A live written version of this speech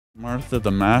Martha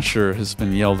the Masher has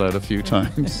been yelled at a few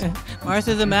times.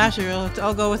 Martha the Masher,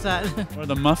 I'll go with that. Or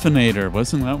the Muffinator,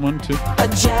 wasn't that one too?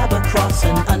 A jab across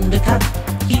an undercut,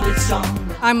 keep it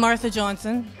strong. I'm Martha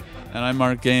Johnson. And I'm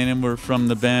Mark Gain, and we're from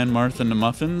the band Martha and the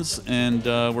Muffins, and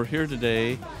we're here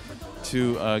today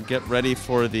to get ready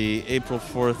for the April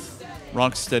 4th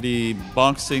Rocksteady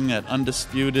Boxing at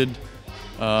Undisputed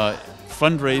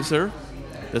fundraiser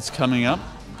that's coming up.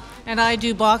 And I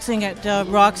do boxing at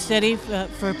Rocksteady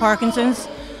for Parkinson's.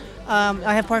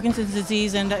 I have Parkinson's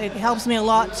disease, and it helps me a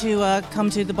lot to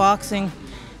come to the boxing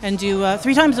and do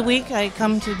 3 times a week. I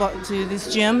come to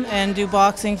this gym and do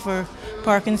boxing for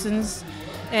Parkinson's,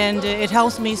 and it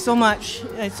helps me so much.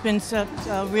 It's been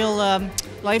a real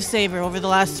lifesaver over the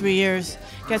last 3 years.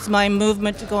 Gets my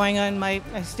movement going on. I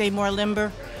stay more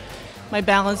limber. My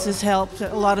balance has helped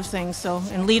a lot of things. So,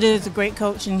 and Lita is a great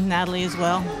coach, and Natalie as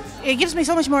well. It gives me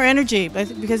so much more energy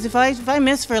because if I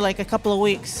miss for like a couple of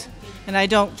weeks, and I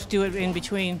don't do it in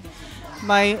between,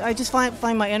 I just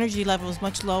find my energy level is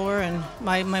much lower, and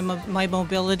my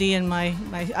mobility and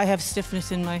I have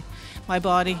stiffness in my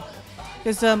body.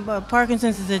 Because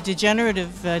Parkinson's is a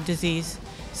degenerative disease,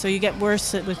 so you get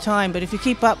worse with time. But if you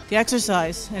keep up the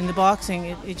exercise and the boxing,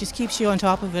 it just keeps you on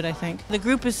top of it, I think. The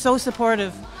group is so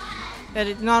supportive that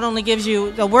it not only gives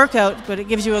you a workout, but it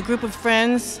gives you a group of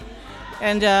friends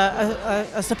and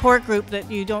a support group that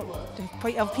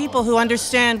of people who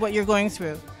understand what you're going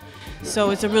through.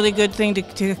 So it's a really good thing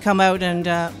to come out and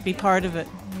be part of it.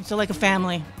 It's like a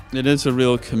family. It is a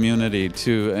real community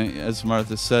too. As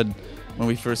Martha said, when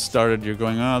we first started, you're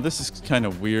going, oh, this is kind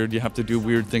of weird. You have to do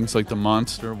weird things like the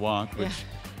monster walk, which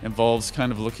involves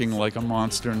kind of looking like a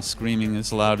monster and screaming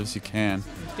as loud as you can.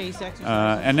 Face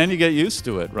exercise. And then you get used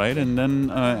to it, right? And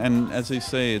then, and as they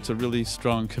say, it's a really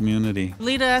strong community.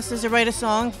 Lita asked us to write a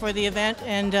song for the event,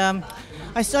 and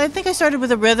I think I started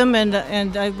with a rhythm, and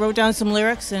I wrote down some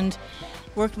lyrics and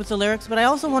worked with the lyrics. But I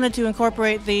also wanted to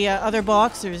incorporate the other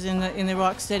boxers in the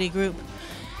Rocksteady group.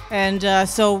 And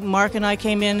so Mark and I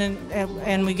came in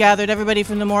and we gathered everybody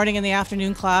from the morning and the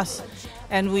afternoon class,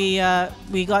 and we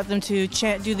got them to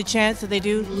do the chants that they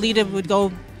do. Lita would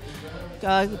go,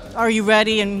 "Are you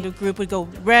ready?" and the group would go,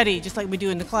 "Ready," just like we do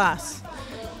in the class.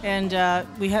 And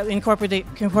we have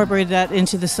incorporated that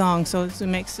into the song, so it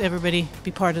makes everybody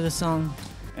be part of the song.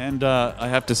 And I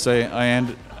have to say, I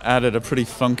added a pretty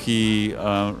funky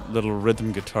little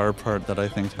rhythm guitar part that I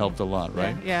think helped a lot,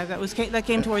 right? Yeah, that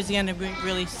came towards the end and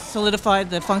really solidified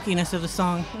the funkiness of the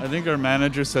song. I think our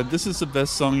manager said, "This is the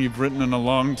best song you've written in a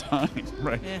long time,"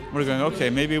 right? Yeah. We're going, okay,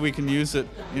 maybe we can use it,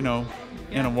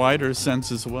 in a wider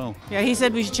sense as well. Yeah, he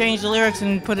said we should change the lyrics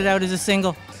and put it out as a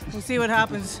single. We'll see what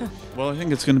happens. Well, I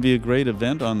think it's going to be a great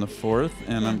event on the 4th,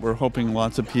 and we're hoping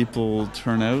lots of people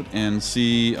turn out and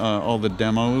see all the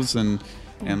demos and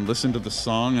listen to the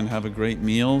song and have a great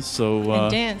meal. So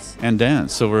And dance. And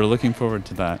dance. So we're looking forward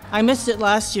to that. I missed it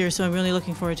last year, so I'm really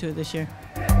looking forward to it this year.